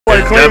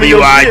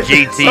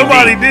W.I.G TV.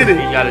 Somebody did it.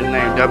 He got his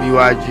name,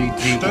 W.I.G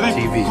TV. You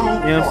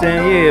know what I'm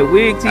saying? Yeah,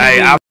 W.I.G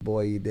TV.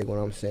 Boy, you dig what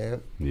I'm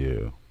saying?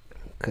 Yeah.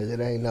 Cause it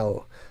ain't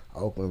no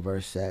Oakland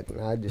versus Sac.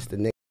 Not just the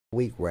nigga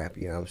weak rap,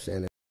 you know what I'm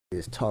saying? They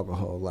just talk a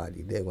whole lot,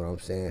 you dig what I'm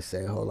saying?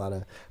 Say a whole lot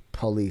of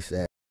police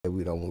that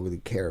we don't really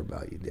care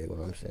about, you dig what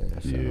I'm saying?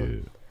 So,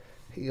 Yeah.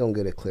 He gonna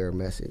get a clear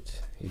message,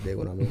 you dig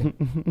what I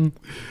mean?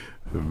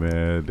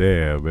 Man,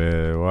 damn,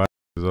 man. Why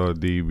is on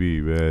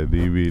DB, man?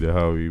 DB the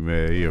homie,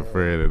 man. He a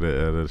friend of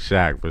the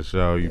Shack for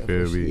sure, you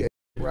feel me? Yeah,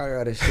 right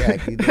out of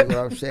Shack, you dig what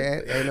I'm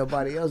saying? Ain't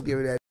nobody else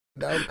giving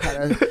that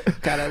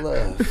kind of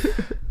love.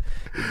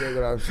 You dig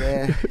what I'm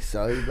saying?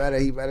 So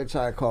he better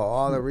try to call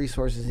all the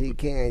resources he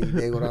can. You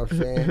dig what I'm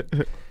saying?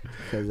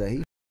 Because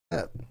he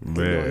up.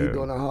 Man. He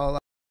doing a whole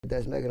lot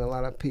that's making a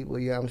lot of people.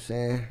 You know what I'm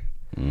saying?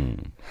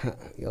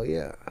 Yo,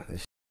 yeah,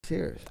 it's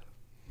serious.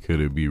 Could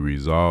it be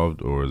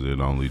resolved, or is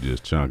it only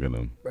just chunking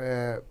them?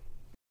 Man,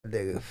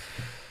 nigga,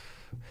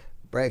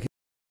 break him,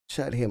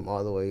 shut him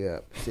all the way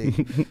up. See,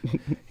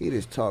 he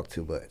just talk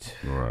too much.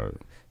 Right.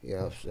 You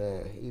know what I'm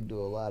saying? He do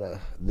a lot of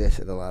this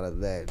and a lot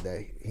of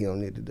that he don't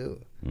need to do.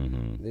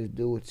 Just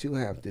do what you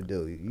have to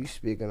do. You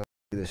speaking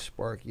to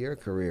spark your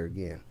career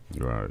again.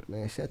 Right.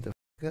 Man, shut the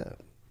f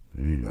up.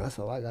 Yeah. That's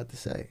all I got to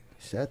say.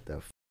 Shut the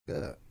f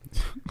up.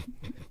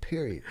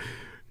 Period.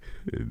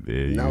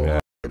 There you No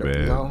have it,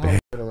 man. no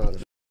around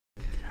the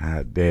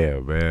God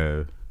damn,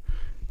 man.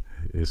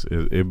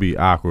 It be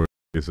awkward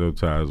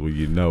sometimes when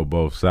you know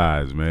both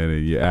sides, man,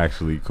 and you're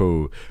actually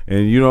cool.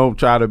 And you don't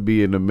try to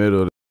be in the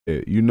middle of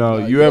it. You know,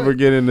 you ever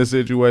get in a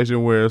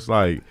situation where it's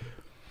like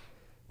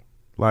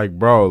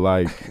bro,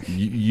 like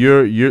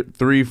you're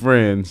three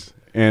friends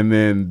and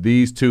then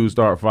these two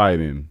start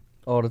fighting.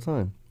 All the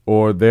time.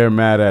 Or they're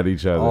mad at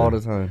each other. All the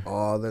time.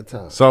 All the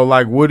time. So,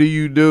 like, what do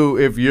you do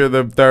if you're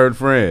the third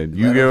friend?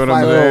 You get what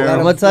I'm saying?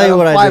 I'm going to tell you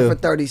what I do. Fight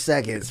for 30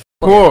 seconds.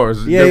 Of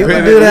course. Yeah, you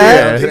can do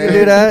that. You can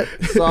do that.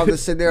 Solve the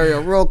scenario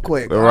real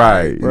quick.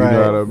 Right. You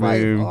know what I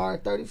mean?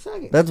 Fight 30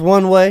 seconds. That's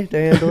one way to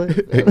handle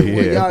it.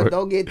 When y'all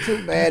don't get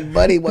too bad,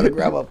 buddy, want to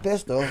grab a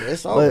pistol,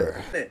 it's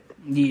over.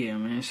 Yeah,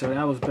 man. So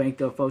that was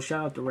banked up. Folks,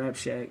 shout out to Rap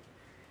Shack.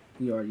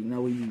 You already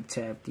know where you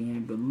tapped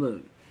in. But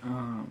look,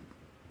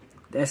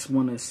 that's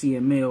one of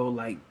CML,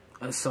 like,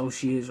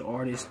 associates,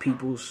 artists,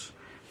 people's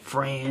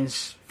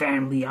friends,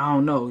 family. I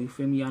don't know. You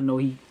feel me? I know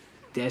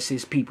that's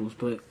his people's.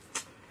 But,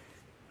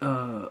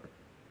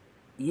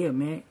 yeah,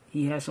 man.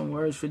 He has some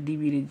words for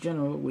DB the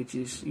General, which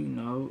is, you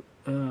know,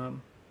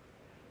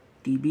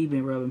 DB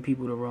been rubbing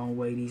people the wrong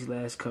way these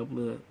last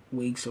couple of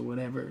weeks or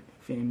whatever.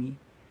 Feel me?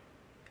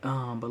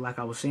 But like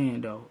I was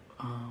saying, though,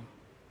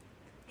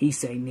 he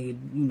say, nigga,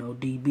 you know,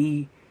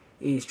 DB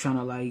is trying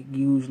to, like,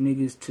 use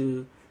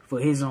niggas for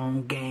his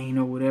own gain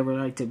or whatever,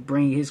 like, to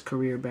bring his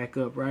career back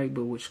up, right?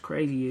 But what's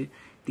crazy is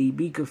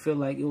DB could feel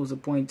like it was a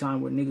point in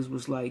time where niggas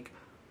was, like,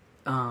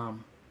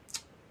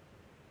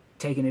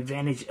 taking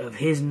advantage of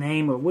his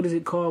name, or what is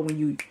it called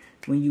when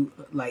you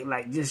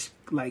like just,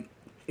 like,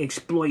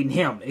 exploiting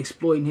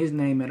his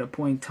name at a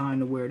point in time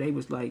to where they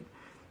was, like,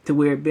 to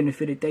where it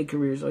benefited their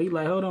career. So he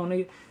like, hold on,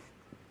 nigga.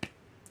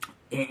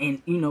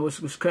 And you know,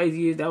 what's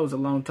crazy is that was a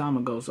long time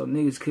ago. So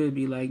niggas could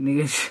be like,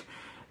 niggas,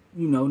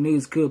 you know,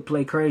 niggas could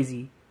play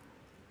crazy.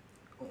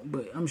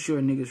 But I'm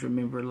sure niggas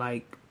remember,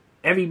 like,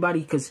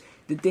 everybody, because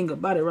the thing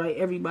about it, right,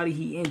 everybody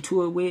he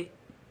into it with,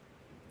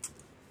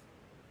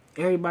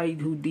 everybody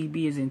who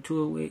DB is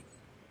into it with,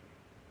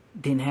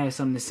 didn't have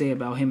something to say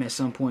about him at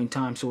some point in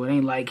time. So it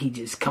ain't like he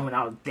just coming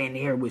out thin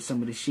air with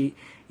some of the shit.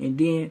 And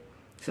then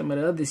some of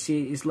the other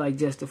shit is, like,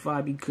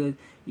 justified because,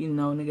 you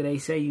know, nigga, they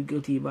say you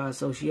guilty by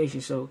association.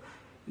 So,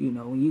 you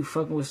know, when you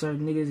fucking with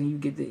certain niggas and you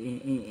get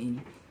the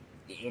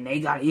and they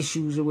got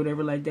issues or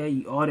whatever like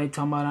that, all that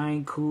talking about I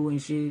ain't cool and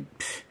shit,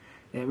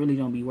 that really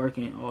don't be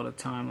working all the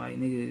time. Like,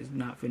 niggas is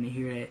not finna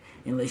hear that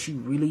unless you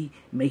really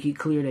make it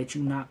clear that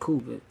you not cool.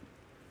 But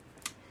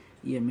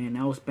yeah, man,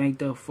 that was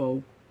banked up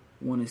for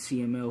one of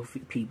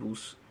CML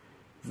people's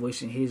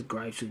voicing his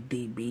gripes with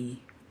DB. He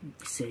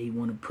said he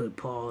want to put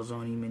pause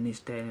on him and this,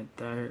 that, and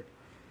third.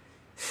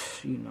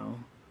 You know,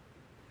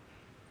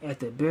 at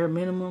the bare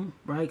minimum,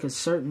 right? Because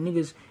certain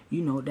niggas,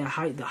 you know, the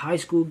high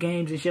school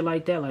games and shit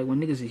like that, like when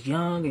niggas is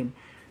young and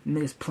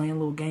niggas playing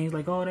little games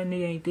like, oh, that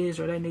nigga ain't this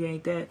or that nigga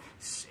ain't that.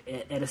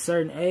 At a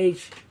certain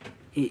age,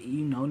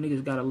 you know,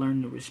 niggas got to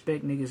learn to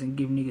respect niggas and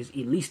give niggas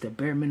at least the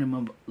bare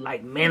minimum,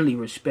 like, manly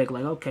respect.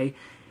 Like, okay,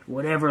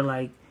 whatever,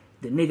 like,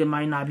 the nigga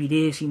might not be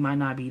this, he might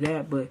not be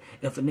that, but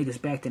if a nigga's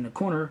backed in the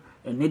corner,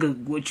 a nigga,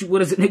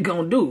 what is a nigga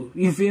gonna do?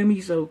 You feel me?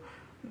 So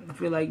I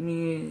feel like,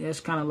 me, that's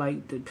kind of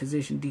like the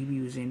position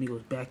DB was in. Nigga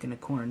was backed in the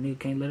corner. Nigga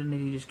can't let a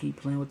nigga just keep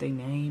playing with their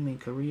name and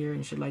career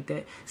and shit like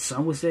that.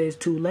 Some would say it's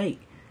too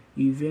late.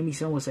 You feel me?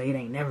 Some would say it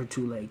ain't never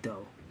too late,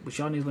 though. But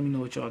y'all niggas let me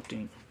know what y'all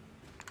think.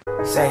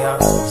 Say ho,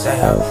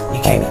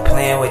 you can't be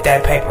playing with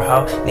that paper,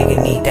 ho.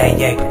 Nigga need that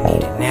yaper,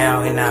 need it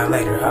now and not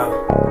later,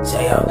 ho.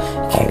 Say ho,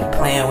 you can't be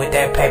playing with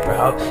that paper,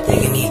 ho.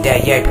 Nigga need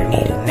that yaper,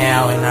 need it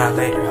now and not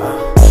later,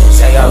 ho.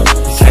 Say ho,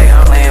 you can't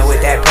be playing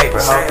with that paper,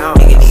 ho.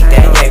 Nigga need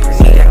that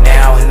yaper, need it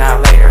now and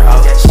not later,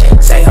 ho.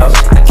 Say ho,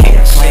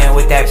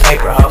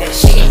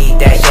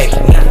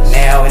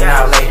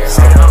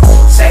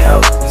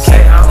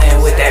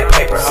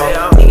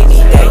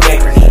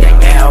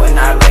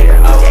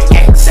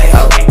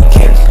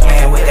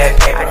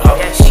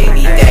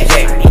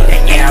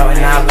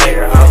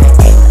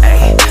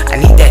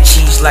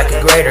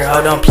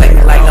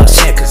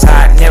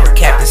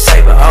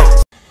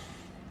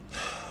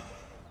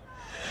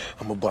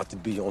 I'm about to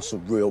be on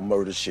some real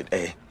murder shit,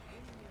 eh?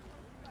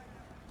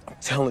 I'm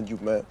telling you,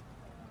 man.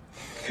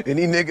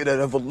 Any nigga that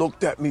ever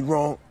looked at me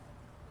wrong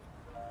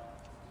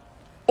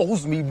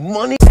owes me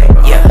money.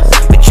 Yeah,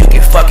 but you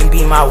can fucking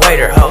be my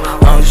waiter, ho.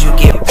 Long as you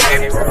get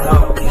paper,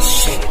 ho.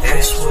 Shit,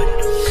 that's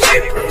what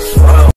paper, ho.